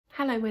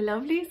Hello my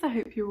lovelies, I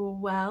hope you're all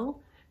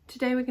well.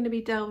 Today we're going to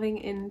be delving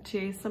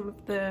into some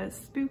of the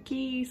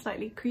spooky,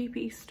 slightly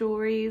creepy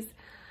stories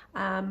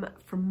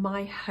from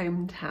my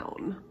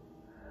hometown.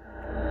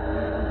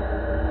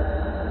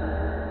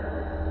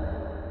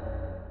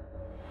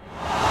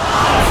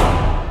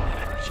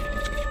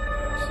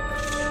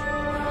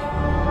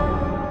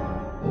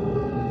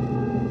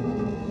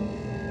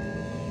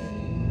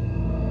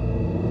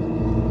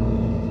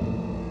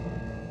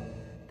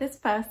 This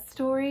first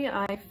story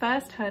I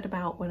first heard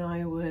about when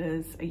I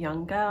was a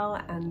young girl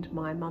and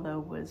my mother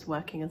was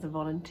working as a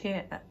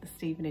volunteer at the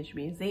Stevenage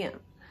Museum.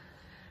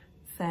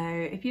 So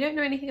if you don't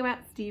know anything about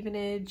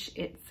Stevenage,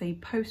 it's a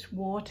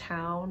post-war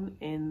town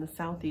in the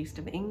southeast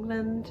of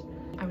England.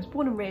 I was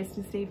born and raised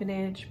in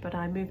Stevenage, but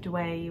I moved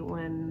away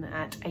when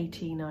at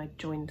 18 I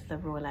joined the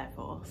Royal Air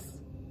Force.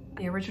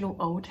 The original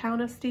old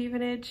town of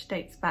Stevenage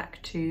dates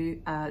back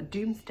to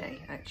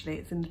Doomsday, actually.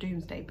 It's in the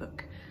Doomsday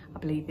book. I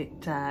believe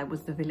it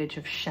was the village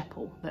of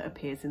Sheppel that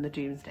appears in the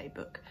Doomsday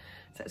book.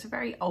 So it's a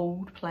very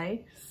old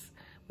place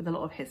with a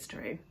lot of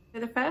history. So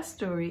the first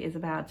story is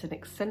about an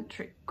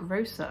eccentric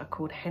grocer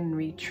called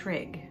Henry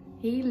Trigg.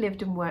 He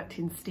lived and worked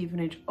in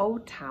Stevenage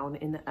Old Town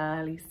in the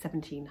early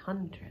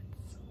 1700s.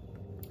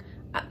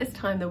 At this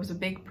time there was a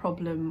big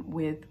problem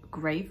with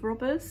grave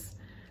robbers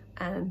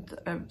and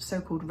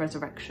so-called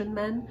resurrection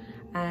men,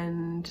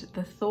 and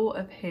the thought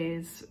of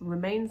his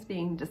remains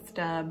being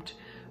disturbed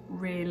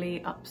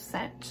really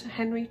upset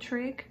Henry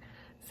Trigg.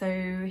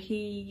 So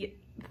he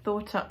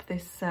thought up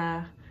this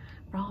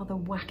rather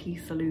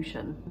wacky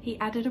solution. He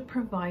added a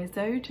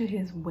proviso to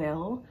his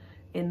will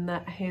in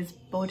that his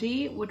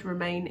body would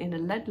remain in a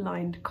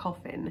lead-lined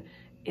coffin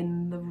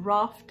in the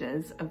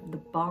rafters of the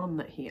barn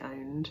that he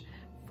owned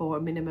for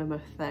a minimum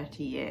of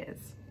 30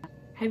 years.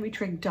 Henry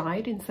Trigg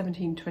died in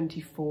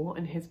 1724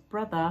 and his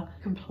brother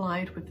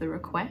complied with the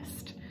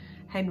request.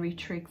 Henry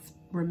Trigg's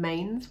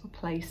remains were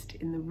placed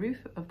in the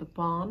roof of the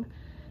barn,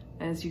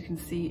 as you can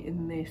see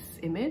in this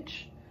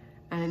image,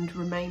 and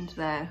remained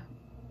there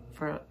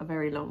for a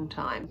very long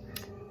time.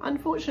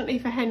 Unfortunately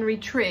for Henry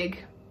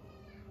Trigg,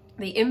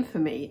 the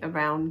infamy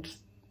around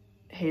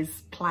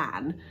his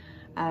plan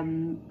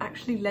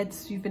actually led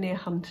souvenir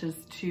hunters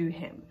to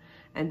him.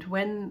 And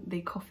when the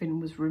coffin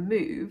was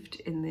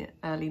removed in the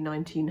early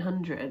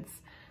 1900s,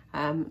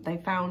 they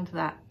found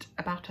that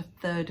about a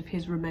third of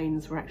his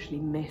remains were actually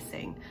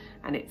missing,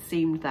 and it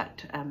seemed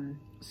that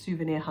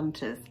souvenir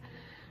hunters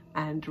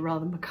and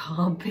rather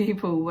macabre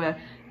people were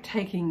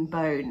taking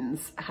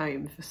bones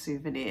home for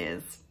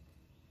souvenirs.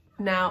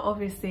 Now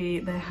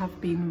obviously there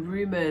have been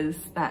rumours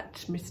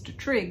that Mr.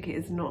 Trigg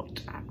is not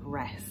at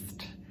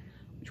rest,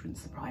 which wouldn't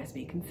surprise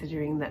me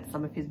considering that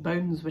some of his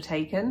bones were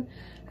taken,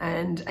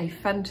 and a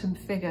phantom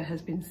figure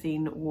has been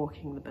seen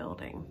walking the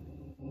building.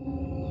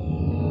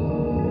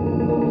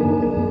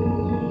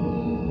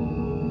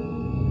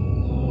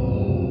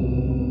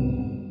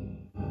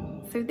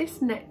 So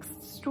this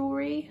next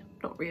story,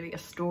 not really a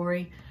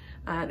story,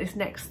 this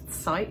next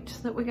site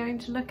that we're going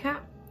to look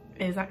at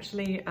is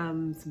actually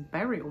some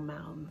burial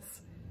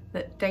mounds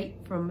that date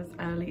from as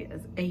early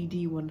as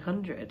AD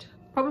 100.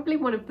 Probably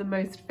one of the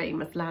most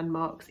famous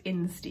landmarks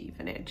in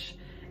Stevenage.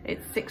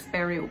 It's 6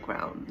 burial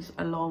grounds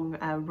along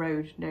a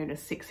road known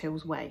as Six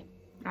Hills Way.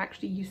 I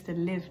actually used to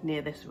live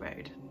near this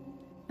road.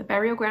 The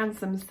burial grounds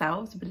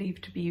themselves are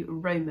believed to be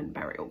Roman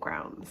burial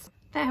grounds.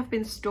 There have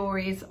been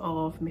stories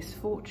of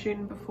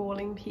misfortune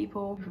befalling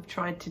people who've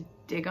tried to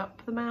dig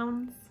up the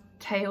mounds.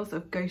 Tales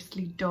of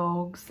ghostly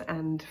dogs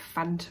and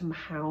phantom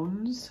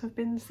hounds have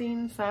been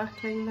seen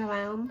circling the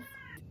mounds.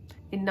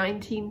 In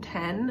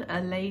 1910,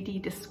 a lady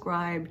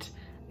described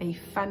a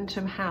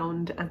phantom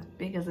hound as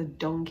big as a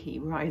donkey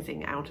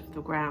rising out of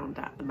the ground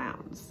at the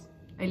mounds.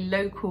 A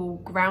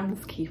local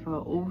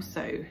groundskeeper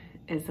also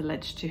is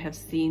alleged to have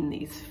seen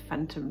these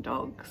phantom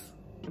dogs.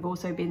 There have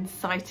also been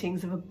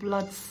sightings of a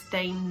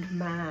blood-stained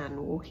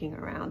man walking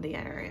around the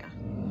area.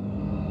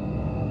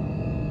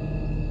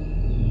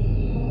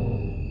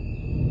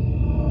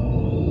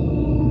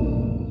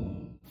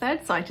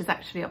 Third site is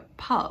actually a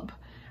pub,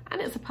 and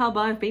it's a pub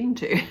I've been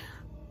to.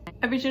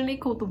 Originally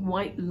called the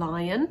White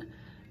Lion,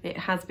 it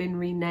has been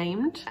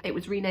renamed. It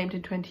was renamed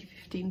in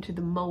 2015 to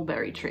the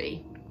Mulberry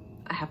Tree.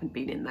 I haven't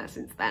been in there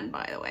since then,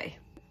 by the way.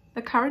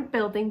 The current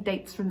building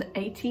dates from the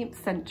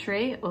 18th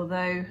century,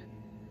 although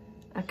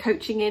a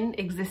coaching inn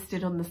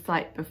existed on the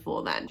site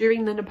before then.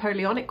 During the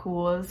Napoleonic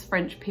Wars,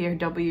 French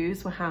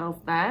POWs were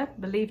housed there,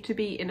 believed to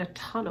be in a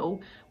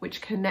tunnel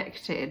which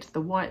connected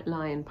the White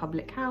Lion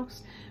public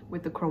house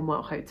with the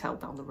Cromwell Hotel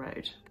down the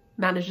road.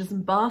 Managers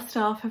and bar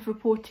staff have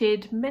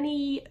reported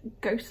many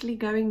ghostly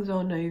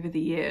goings-on over the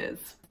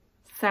years.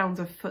 Sounds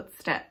of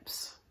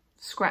footsteps,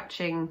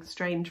 scratching,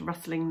 strange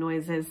rustling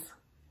noises,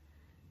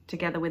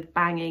 together with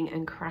banging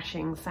and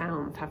crashing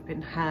sounds have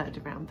been heard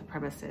around the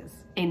premises.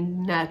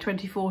 In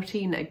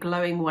 2014, a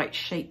glowing white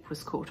shape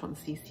was caught on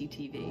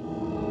CCTV.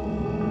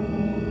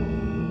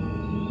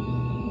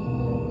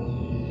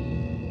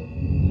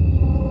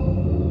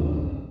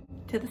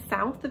 To the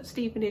south of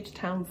Stevenage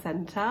town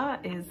centre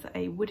is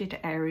a wooded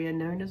area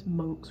known as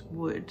Monk's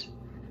Wood.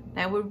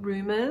 There were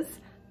rumours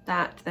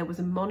that there was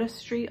a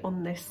monastery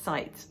on this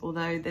site,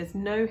 although there's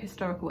no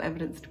historical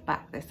evidence to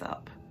back this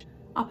up.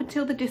 Up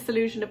until the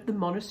dissolution of the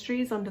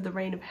monasteries under the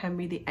reign of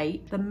Henry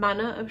VIII, the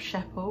manor of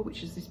Sheppel,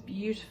 which is this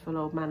beautiful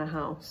old manor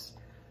house,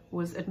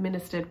 was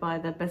administered by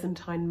the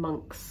Byzantine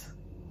monks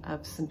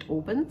of St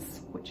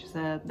Albans, which is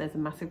there's a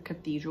massive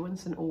cathedral in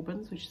St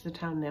Albans, which is a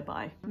town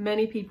nearby.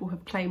 Many people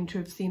have claimed to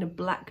have seen a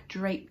black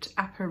draped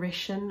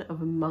apparition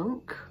of a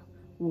monk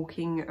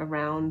walking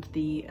around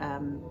the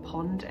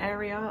pond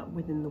area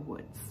within the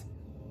woods.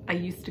 I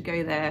used to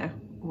go there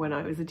when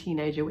I was a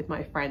teenager with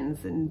my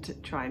friends and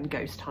try and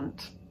ghost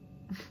hunt.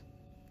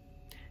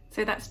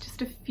 So that's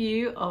just a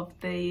few of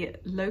the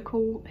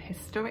local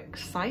historic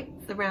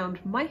sites around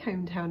my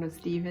hometown of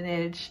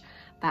Stevenage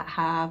that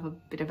have a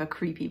bit of a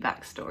creepy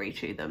backstory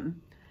to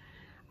them.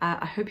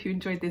 I hope you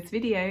enjoyed this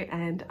video,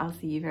 and I'll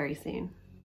see you very soon.